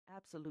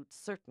absolute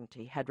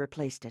certainty had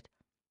replaced it.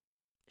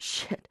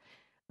 Shit.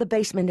 The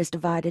basement is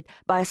divided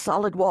by a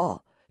solid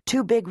wall,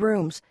 2 big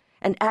rooms,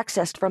 and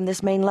accessed from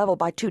this main level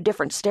by 2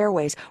 different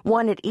stairways,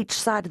 one at each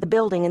side of the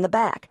building in the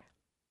back.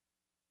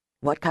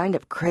 What kind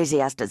of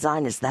crazy-ass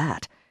design is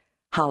that?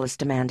 Hollis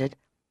demanded.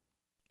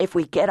 If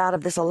we get out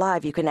of this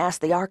alive, you can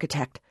ask the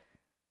architect.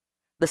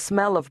 The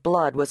smell of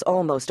blood was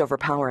almost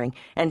overpowering,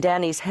 and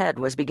Danny's head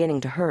was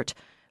beginning to hurt,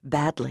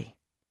 badly.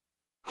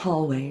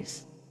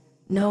 Hallways.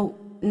 No,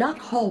 not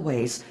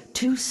hallways,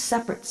 2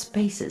 separate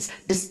spaces,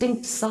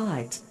 distinct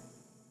sides.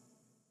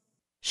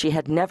 She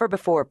had never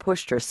before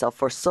pushed herself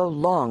for so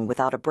long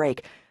without a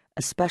break,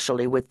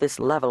 especially with this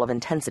level of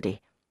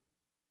intensity.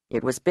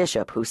 It was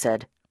Bishop who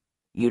said,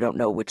 "You don't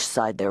know which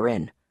side they're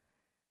in."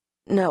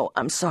 "No,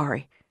 I'm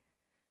sorry."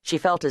 She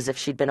felt as if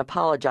she'd been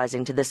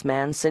apologizing to this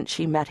man since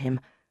she met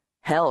him.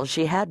 Hell,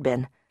 she had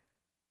been.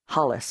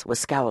 Hollis was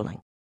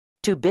scowling.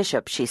 To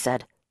Bishop, she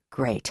said,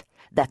 "Great.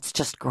 That's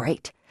just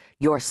great.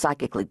 You're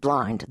psychically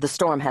blind, the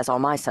storm has all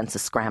my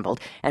senses scrambled,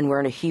 and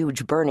we're in a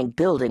huge burning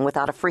building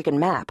without a freaking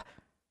map.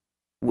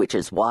 Which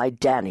is why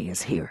Danny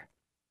is here."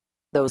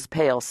 Those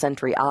pale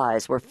sentry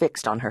eyes were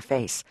fixed on her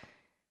face.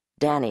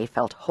 Danny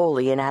felt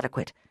wholly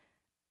inadequate.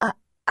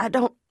 I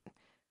don't...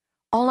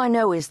 All I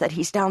know is that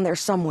he's down there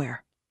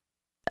somewhere."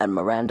 "And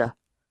Miranda?"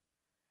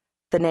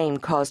 The name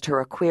caused her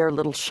a queer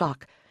little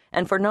shock,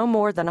 and for no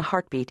more than a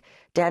heartbeat,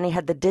 Danny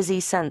had the dizzy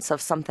sense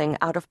of something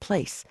out of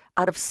place,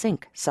 out of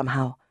sync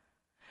somehow.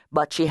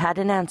 But she had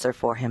an answer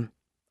for him,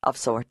 of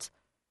sorts.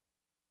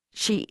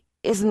 "She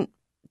isn't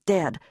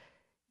dead.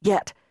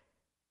 Yet.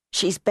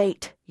 She's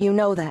bait, you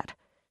know that.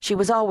 She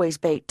was always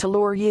bait to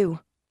lure you."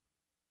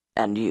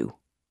 "And you,"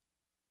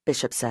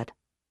 Bishop said.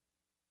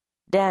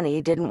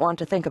 Danny didn't want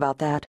to think about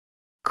that.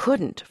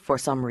 Couldn't, for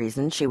some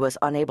reason she was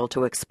unable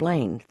to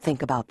explain,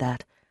 think about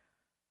that.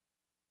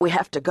 "We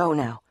have to go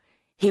now.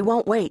 He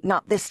won't wait,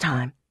 not this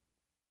time.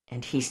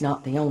 And he's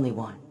not the only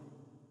one."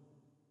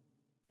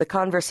 The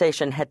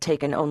conversation had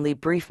taken only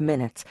brief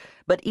minutes,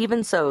 but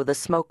even so the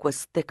smoke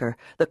was thicker,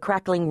 the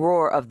crackling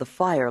roar of the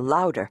fire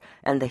louder,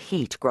 and the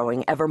heat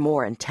growing ever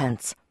more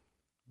intense.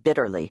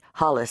 Bitterly,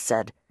 Hollis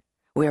said,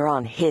 "We're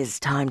on his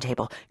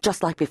timetable,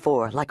 just like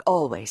before, like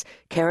always,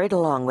 carried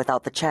along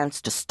without the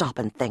chance to stop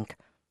and think."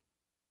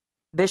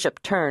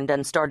 Bishop turned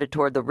and started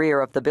toward the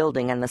rear of the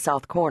building and the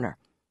south corner.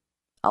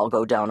 "I'll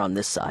go down on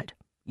this side.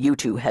 You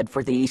two head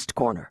for the east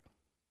corner."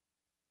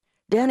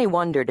 Danny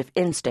wondered if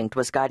instinct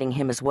was guiding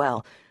him as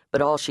well,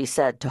 but all she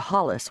said to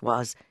Hollis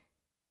was,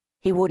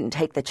 "He wouldn't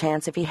take the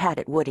chance if he had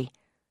it, would he?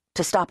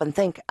 To stop and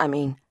think, I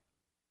mean."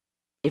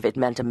 If it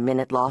meant a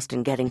minute lost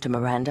in getting to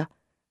Miranda,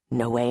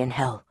 no way in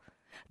hell.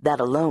 That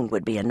alone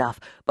would be enough,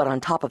 but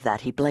on top of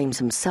that he blames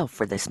himself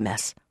for this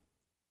mess.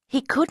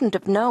 He couldn't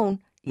have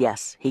known.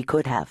 Yes, he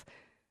could have.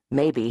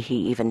 Maybe he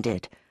even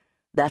did.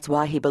 That's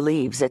why he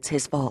believes it's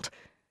his fault.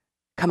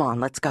 Come on,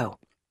 let's go.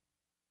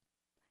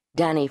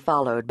 Danny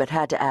followed, but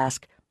had to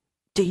ask,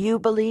 "Do you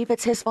believe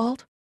it's his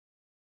fault?"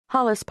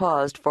 Hollis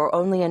paused for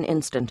only an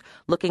instant,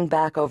 looking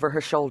back over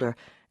her shoulder,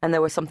 and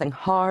there was something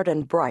hard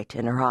and bright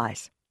in her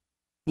eyes.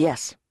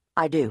 "Yes,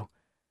 I do.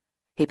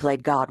 He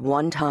played God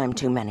one time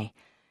too many,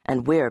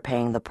 and we're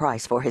paying the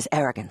price for his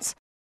arrogance."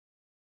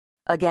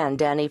 Again,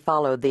 Danny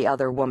followed the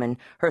other woman,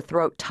 her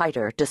throat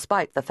tighter,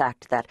 despite the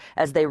fact that,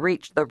 as they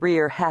reached the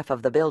rear half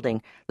of the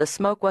building, the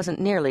smoke wasn't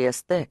nearly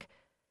as thick.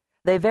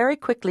 They very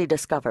quickly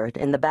discovered,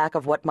 in the back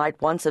of what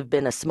might once have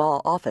been a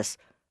small office,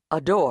 a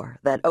door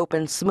that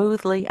opened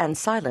smoothly and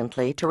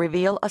silently to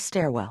reveal a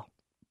stairwell.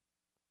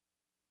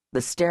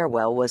 The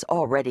stairwell was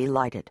already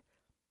lighted.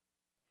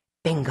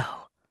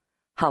 "Bingo,"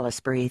 Hollis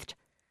breathed.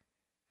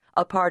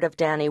 A part of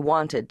Danny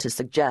wanted to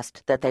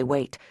suggest that they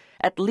wait,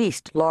 at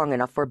least long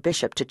enough for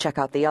Bishop to check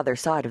out the other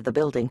side of the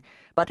building,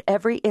 but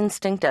every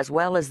instinct as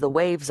well as the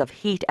waves of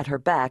heat at her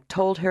back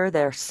told her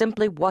there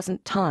simply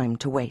wasn't time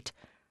to wait.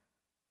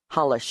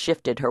 Hollis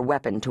shifted her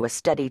weapon to a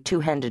steady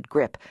 2-handed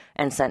grip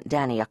and sent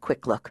Danny a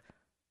quick look.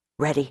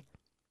 "Ready?"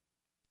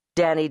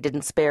 Danny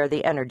didn't spare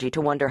the energy to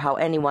wonder how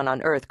anyone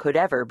on Earth could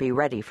ever be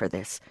ready for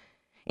this.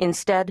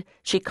 Instead,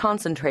 she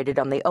concentrated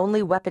on the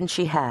only weapon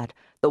she had,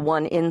 the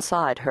one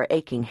inside her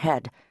aching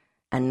head,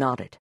 and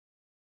nodded.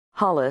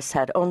 Hollis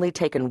had only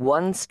taken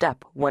one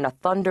step when a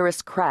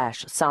thunderous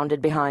crash sounded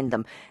behind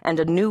them, and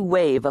a new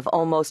wave of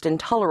almost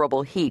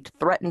intolerable heat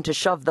threatened to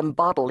shove them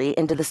bodily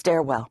into the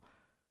stairwell.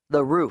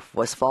 The roof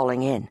was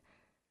falling in.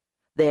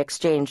 They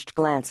exchanged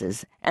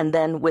glances, and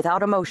then,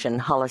 without emotion,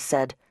 Hollis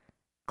said,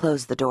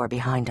 "Close the door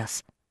behind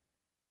us."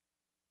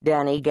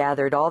 Danny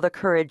gathered all the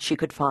courage she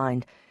could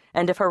find,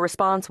 and if her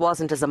response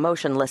wasn't as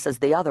emotionless as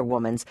the other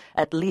woman's,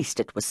 at least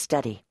it was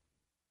steady.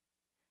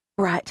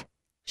 "Right,"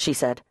 she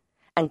said,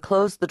 and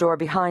closed the door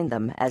behind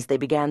them as they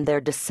began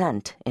their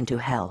descent into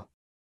hell.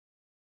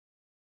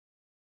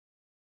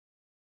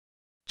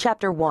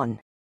 Chapter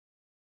 1.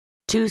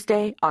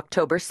 Tuesday,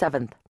 October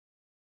 7th.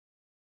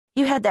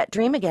 "You had that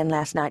dream again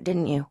last night,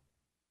 didn't you?"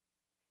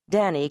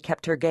 Danny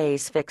kept her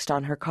gaze fixed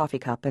on her coffee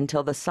cup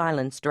until the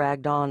silence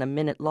dragged on a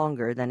minute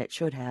longer than it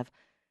should have,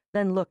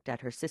 then looked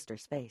at her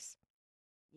sister's face.